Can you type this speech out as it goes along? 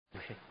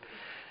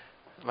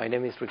My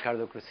name is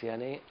Ricardo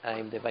Cruciani.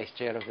 I'm the Vice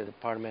Chair of the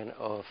Department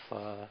of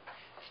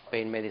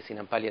Pain Medicine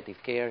and Palliative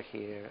Care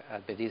here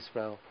at Beth,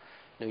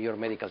 New York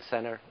Medical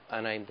Center,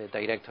 and I'm the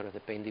Director of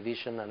the Pain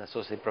Division and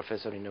Associate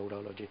Professor in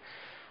Neurology.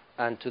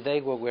 And today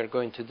what we're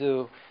going to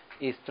do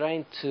is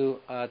trying to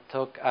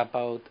talk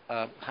about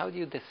how do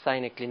you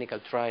design a clinical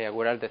trial,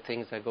 what are the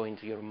things that go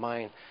into your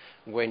mind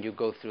when you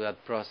go through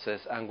that process,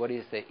 and what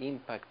is the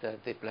impact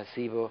that the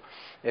placebo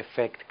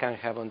effect can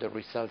have on the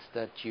results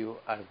that you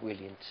are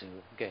willing to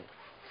gain.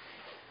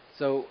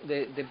 So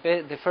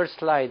the first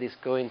slide is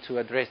going to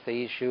address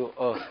the issue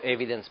of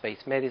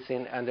evidence-based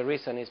medicine, and the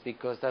reason is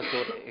because that's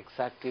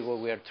exactly what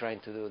we are trying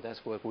to do. That's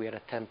what we are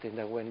attempting,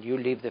 that when you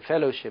leave the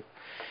fellowship,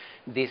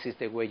 this is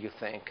the way you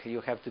think.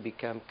 You have to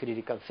become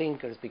critical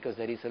thinkers because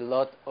there is a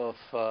lot of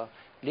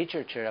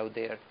literature out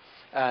there,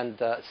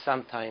 and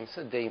sometimes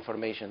the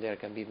information there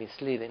can be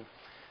misleading.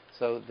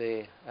 So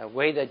the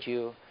way that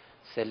you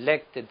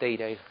select the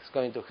data is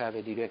going to have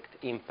a direct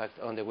impact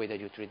on the way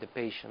that you treat the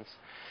patients.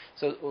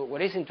 So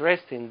what is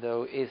interesting,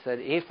 though, is that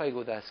if I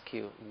would ask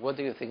you, what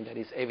do you think that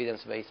is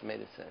evidence-based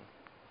medicine?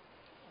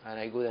 And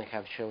I wouldn't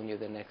have shown you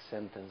the next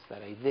sentence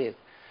that I did,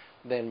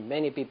 then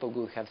many people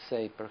would have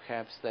said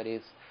perhaps that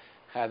is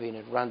having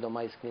a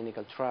randomized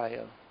clinical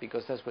trial,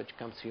 because that's what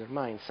comes to your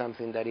mind,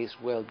 something that is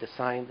well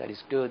designed, that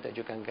is good, that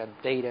you can get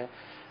data,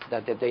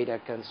 that the data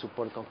can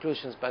support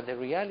conclusions. But the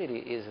reality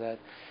is that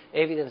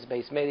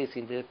evidence-based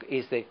medicine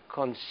is the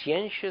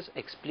conscientious,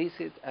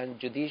 explicit, and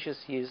judicious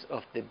use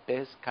of the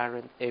best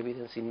current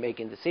evidence in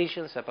making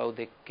decisions about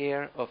the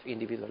care of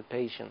individual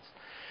patients.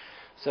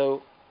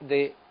 So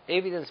the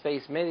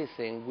evidence-based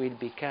medicine will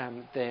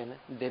become then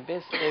the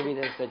best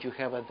evidence that you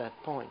have at that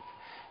point.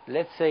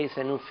 Let's say it's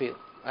a new field,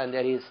 and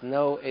there is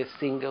no a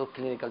single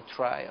clinical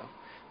trial.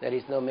 There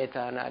is no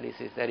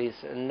meta-analysis. There is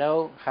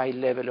no high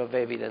level of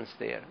evidence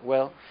there.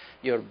 Well,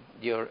 your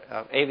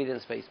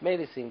evidence-based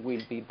medicine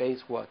will be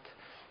based what?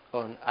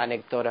 On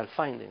anecdotal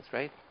findings,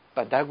 right?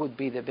 But that would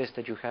be the best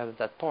that you have at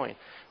that point.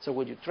 So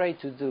what you try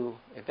to do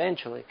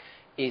eventually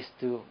is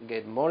to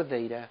get more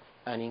data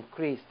and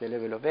increase the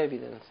level of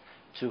evidence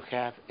to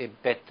have a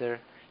better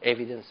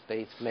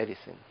evidence-based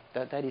medicine.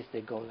 That is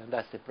the goal, and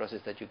that's the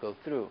process that you go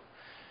through.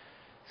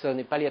 So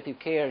the palliative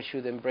care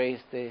should embrace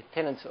the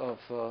tenets of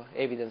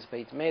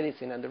evidence-based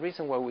medicine, and the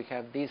reason why we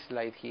have this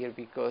slide here,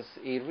 because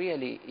it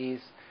really is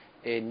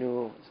a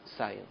new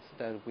science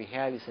that we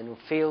have. It's a new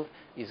field,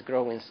 it's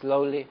growing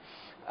slowly,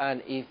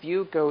 and if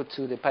you go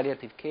to the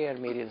palliative care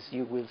meetings,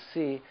 you will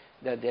see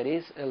that there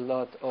is a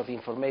lot of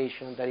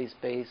information that is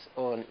based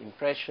on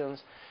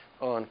impressions,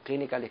 on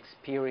clinical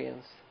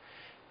experience,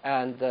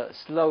 and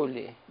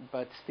slowly,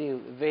 but still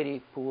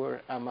very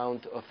poor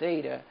amount of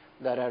data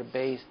that are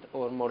based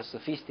on more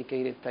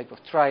sophisticated type of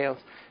trials,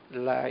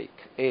 like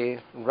a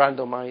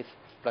randomized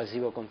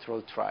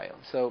placebo-controlled trial.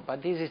 So,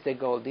 but this is the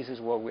goal, this is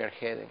where we are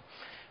heading.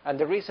 And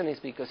the reason is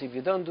because if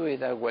you don't do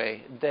it that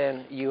way,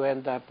 then you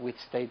end up with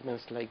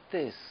statements like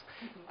this.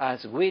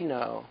 As we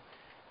know,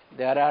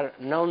 there are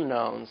known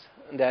knowns,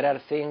 there are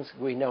things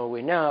we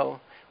know.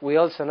 We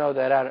also know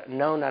there are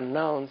known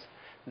unknowns.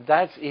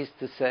 That is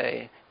to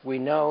say, we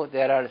know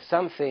there are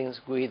some things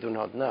we do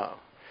not know.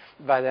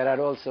 But there are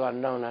also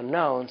unknown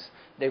unknowns,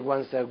 the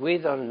ones that we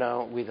don't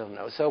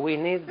know. So we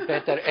need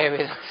better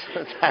evidence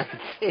than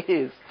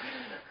this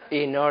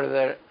in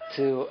order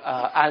to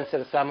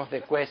answer some of the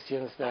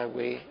questions that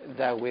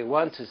we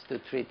want us to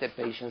treat the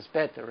patients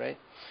better, right?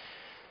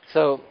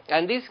 So,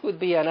 and this could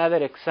be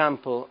another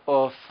example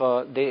of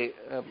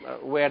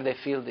where the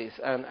field is.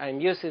 And I'm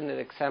using the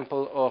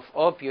example of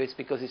opioids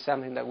because it's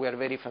something that we are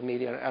very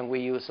familiar and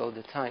we use all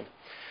the time.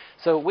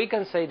 So we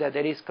can say that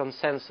there is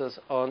consensus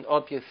on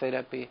opioid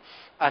therapy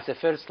as a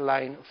first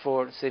line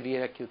for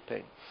severe acute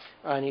pain.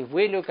 And if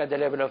we look at the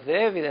level of the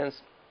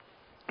evidence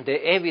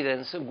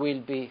will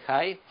be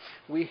high.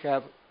 We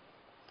have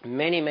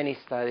many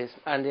studies,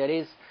 and there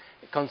is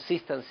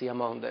consistency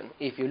among them.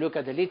 If you look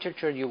at the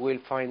literature, you will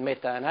find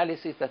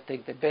meta-analysis that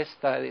take the best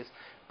studies,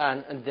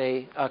 and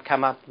they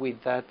come up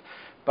with that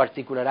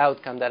particular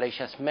outcome that I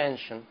just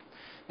mentioned.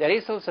 There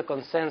is also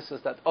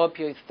consensus that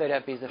opioid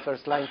therapy is the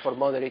first line for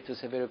moderate to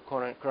severe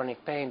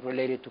chronic pain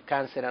related to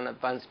cancer and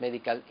advanced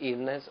medical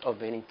illness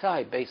of any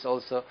type, based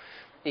also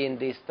in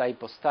this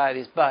type of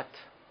studies. But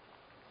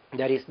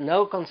there is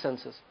no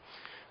consensus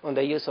on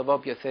the use of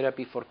opioid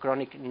therapy for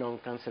chronic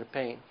non-cancer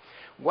pain.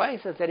 Why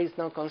is that there is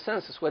no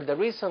consensus? Well, the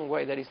reason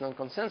why there is no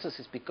consensus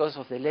is because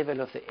of the level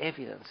of the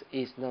evidence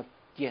is not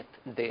yet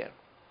there.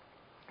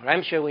 What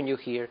I'm showing you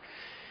here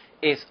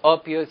is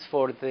opioids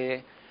for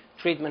the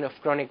treatment of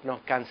chronic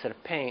non-cancer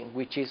pain,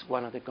 which is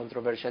one of the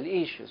controversial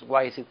issues.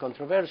 Why is it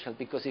controversial?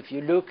 Because if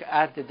you look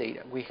at the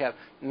data, we have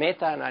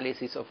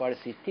meta-analysis of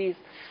RCTs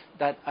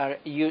that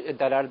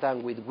are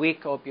done with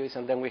weak opioids,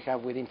 and then we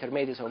have with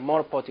intermediate or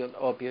more potent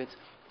opioids.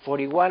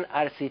 41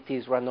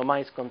 RCTs,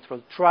 randomized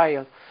controlled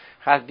trials,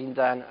 have been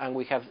done, and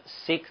we have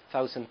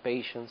 6,000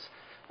 patients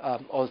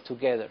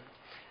altogether.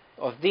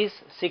 Of these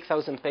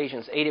 6,000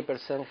 patients,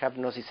 80% have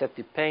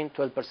nociceptive pain,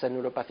 12%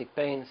 neuropathic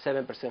pain,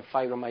 7%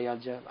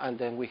 fibromyalgia, and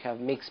then we have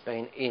mixed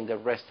pain in the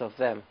rest of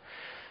them.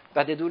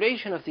 But the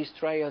duration of these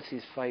trials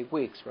is 5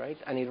 weeks, right?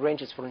 And it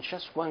ranges from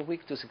just 1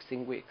 week to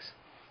 16 weeks.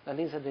 That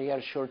means that they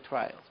are short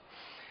trials.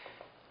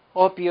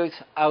 Opioids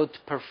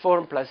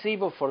outperform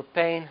placebo for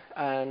pain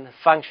and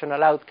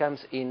functional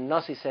outcomes in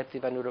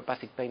nociceptive and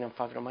neuropathic pain and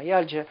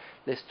fibromyalgia.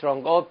 The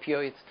strong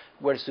opioids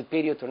were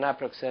superior to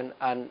naproxen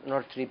and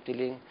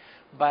nortriptyline,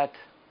 but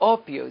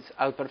opioids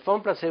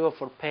outperform placebo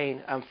for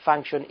pain and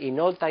function in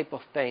all type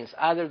of pains.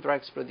 Other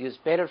drugs produce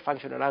better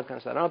functional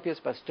outcomes than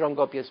opioids, but strong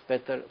opioids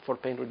better for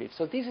pain relief.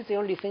 So this is the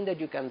only thing that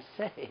you can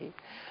say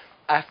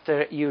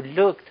after you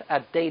looked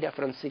at data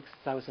from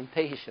 6,000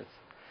 patients.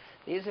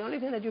 It's the only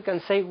thing that you can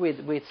say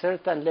with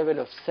certain level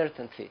of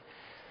certainty.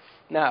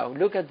 Now,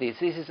 look at this.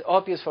 This is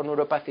opioids for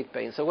neuropathic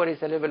pain. So what is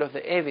the level of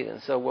the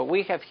evidence? So what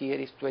we have here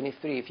is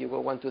 23. If you go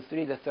 1, 2,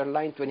 3, the third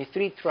line,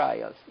 23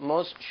 trials,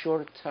 most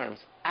short terms,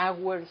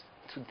 hours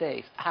to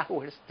days.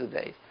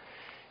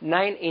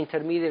 9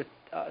 intermediate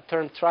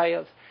term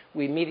trials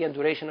with median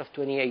duration of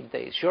 28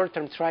 days.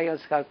 Short-term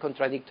trials have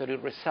contradictory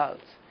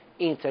results.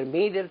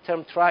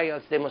 Intermediate-term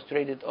trials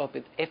demonstrated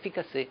opioid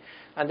efficacy,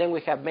 and then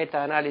we have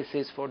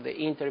meta-analysis for the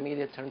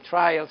intermediate-term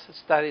trials,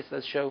 studies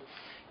that show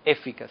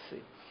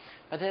efficacy.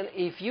 But then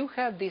if you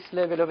have this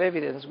level of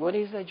evidence, what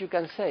is that you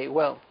can say?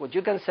 Well, what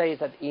you can say is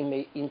that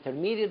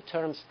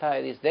intermediate-term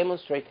studies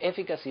demonstrate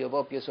efficacy of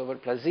opioids over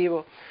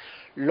placebo,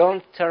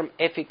 long-term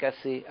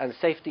efficacy and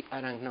safety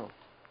are unknown.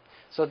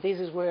 So this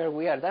is where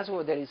we are. That's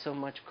why there is so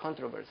much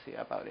controversy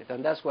about it.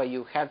 And that's why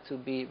you have to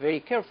be very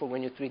careful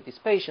when you treat these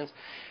patients,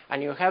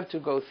 and you have to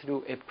go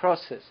through a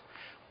process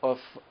of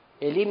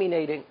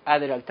eliminating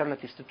other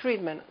alternatives to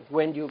treatment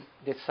when you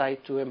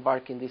decide to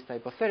embark in this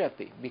type of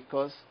therapy,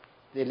 because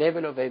the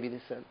level of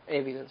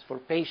evidence for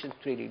patients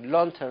treated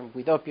long-term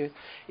with opioids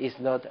is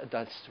not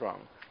that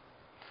strong.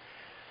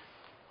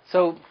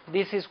 So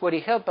this is what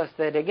it helps us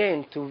then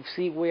again to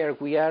see where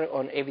we are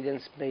on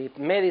evidence-based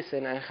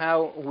medicine and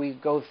how we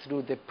go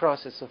through the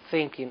process of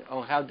thinking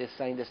on how to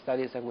design the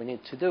studies that we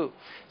need to do.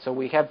 So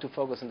we have to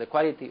focus on the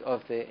quality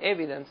of the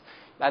evidence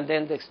and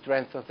then the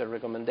strength of the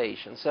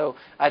recommendation. So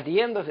at the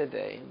end of the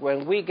day,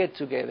 when we get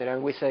together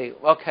and we say,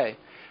 okay,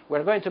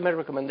 we're going to make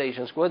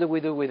recommendations, what do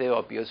we do with the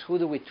opioids? Who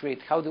do we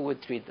treat? How do we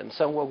treat them?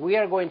 So what we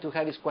are going to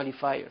have is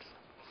qualifiers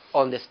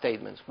on the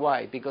statements.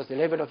 Why? Because the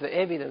level of the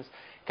evidence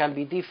can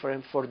be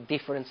different for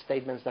different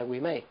statements that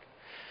we make.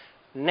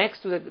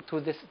 Next to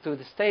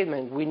the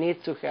statement, we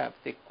need to have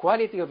the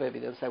quality of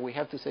evidence, and we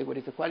have to say what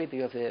is the quality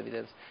of the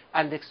evidence,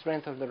 and the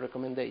strength of the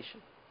recommendation.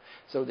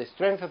 So the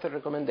strength of the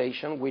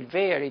recommendation will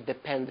vary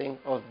depending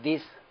on the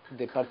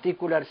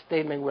particular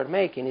statement we're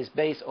making is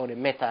based on a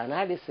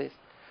meta-analysis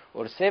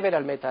or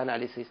several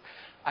meta-analyses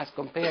as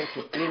compared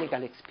to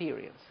clinical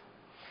experience.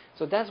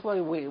 So that's why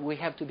we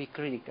have to be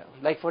critical.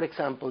 Like, for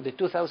example, the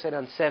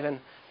 2007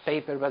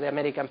 paper by the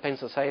American Pain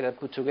Society that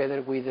put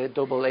together with the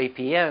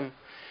AAPM,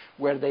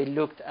 where they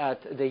looked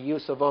at the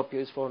use of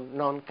opioids for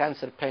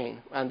non-cancer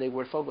pain, and they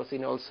were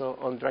focusing also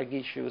on drug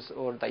issues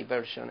or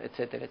diversion,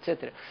 etc.,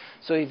 etc.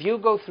 So if you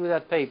go through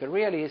that paper,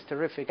 really it's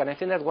terrific, and I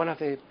think that one of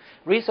the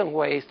reasons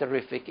why it's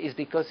terrific is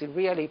because it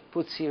really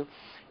puts you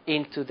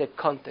into the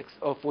context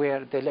of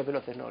where the level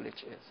of the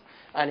knowledge is.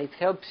 And it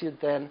helps you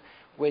then,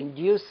 when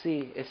you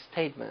see a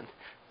statement,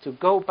 to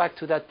go back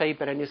to that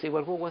paper and you say,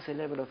 well, what was the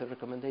level of the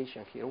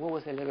recommendation here? What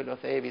was the level of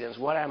the evidence?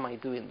 Why am I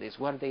doing this?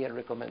 Why they are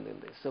recommending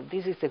this? So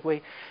this is the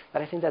way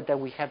that I think that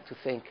we have to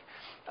think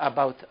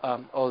about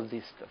all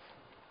this stuff.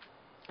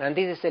 And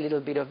this is a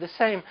little bit of the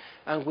same,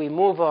 and we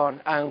move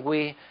on and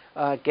we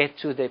get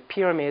to the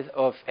pyramid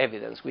of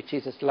evidence, which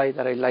is a slide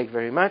that I like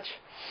very much.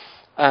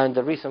 And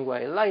the reason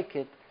why I like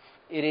it,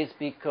 it is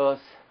because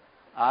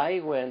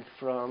I went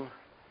from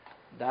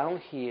down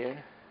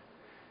here,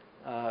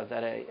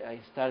 that I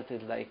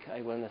started, like,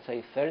 I want to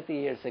say 30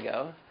 years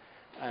ago,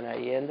 and I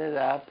ended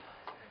up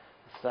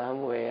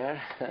somewhere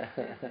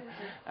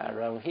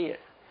around here.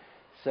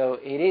 So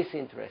it is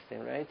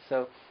interesting, right?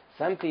 So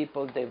some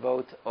people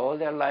devote all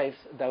their lives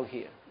down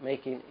here,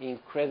 making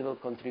incredible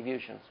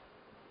contributions.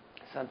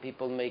 Some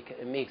people make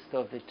a mix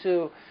of the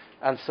two,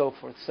 and so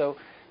forth. So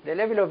the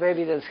level of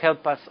evidence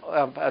helps us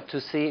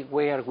to see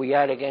where we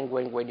are again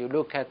when you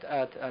look at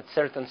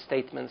certain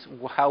statements,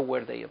 how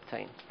were they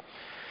obtained.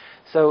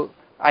 So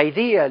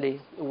ideally,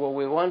 what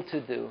we want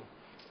to do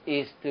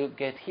is to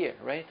get here,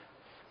 right?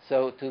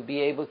 So to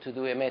be able to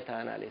do a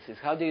meta-analysis.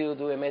 How do you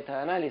do a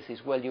meta-analysis?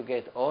 Well, you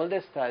get all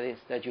the studies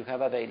that you have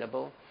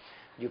available,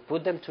 you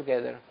put them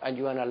together, and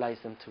you analyze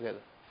them together.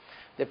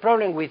 The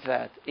problem with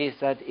that is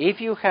that if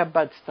you have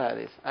bad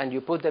studies and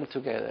you put them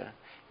together,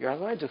 you are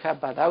going to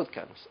have bad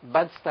outcomes.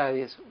 Bad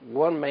studies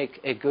won't make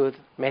a good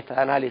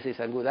meta-analysis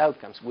and good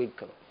outcomes. Will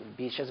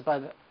be just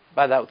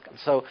bad outcomes.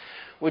 So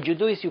what you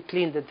do is you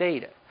clean the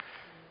data.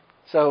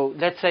 So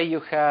let's say you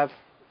have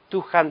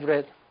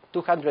 200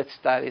 200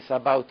 studies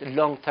about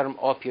long-term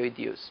opioid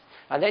use.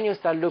 And then you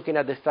start looking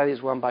at the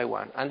studies one by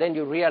one. And then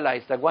you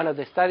realize that one of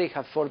the studies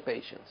had 4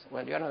 patients.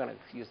 Well, you're not going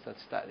to use that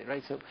study,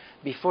 right? So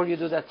before you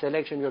do that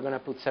selection, you're going to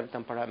put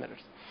certain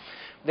parameters.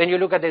 Then you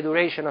look at the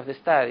duration of the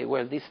study.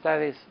 Well, these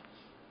studies,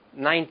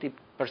 90%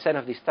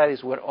 of the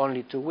studies were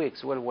only 2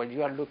 weeks. Well,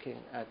 you are looking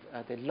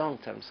at the long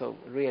term. So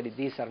really,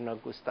 these are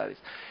not good studies.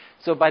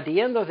 So by the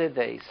end of the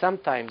day,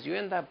 sometimes you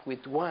end up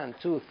with 1,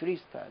 2,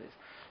 3 studies.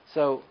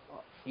 So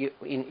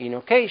in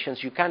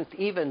occasions, you can't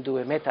even do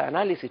a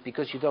meta-analysis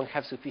because you don't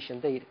have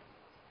sufficient data.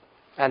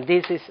 And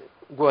this is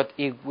what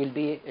it will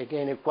be,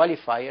 again, a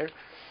qualifier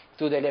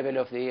to the level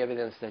of the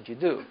evidence that you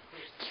do.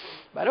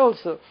 But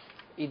also,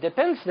 it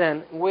depends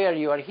then where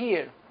you are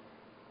here.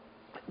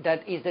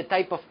 That is the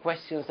type of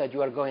questions that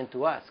you are going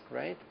to ask,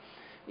 right?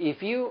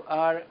 If you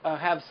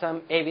have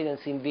some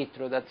evidence in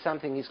vitro that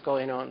something is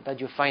going on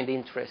that you find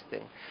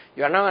interesting,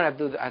 you are not going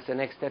to do, as the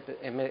next step,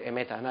 a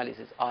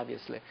meta-analysis,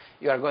 obviously.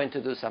 You are going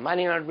to do some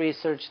animal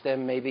research,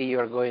 then maybe you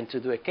are going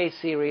to do a case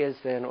series,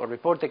 then, or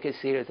report a case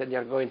series, then you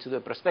are going to do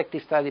a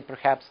prospective study,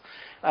 perhaps,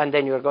 and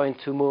then you are going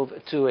to move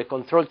to a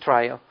controlled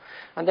trial.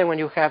 And then when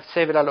you have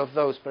several of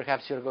those,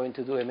 perhaps you're going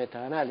to do a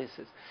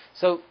meta-analysis.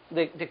 So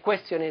the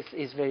question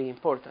is very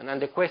important,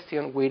 and the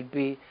question will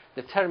be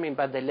determined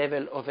by the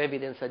level of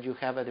evidence that you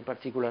have at a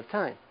particular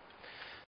time.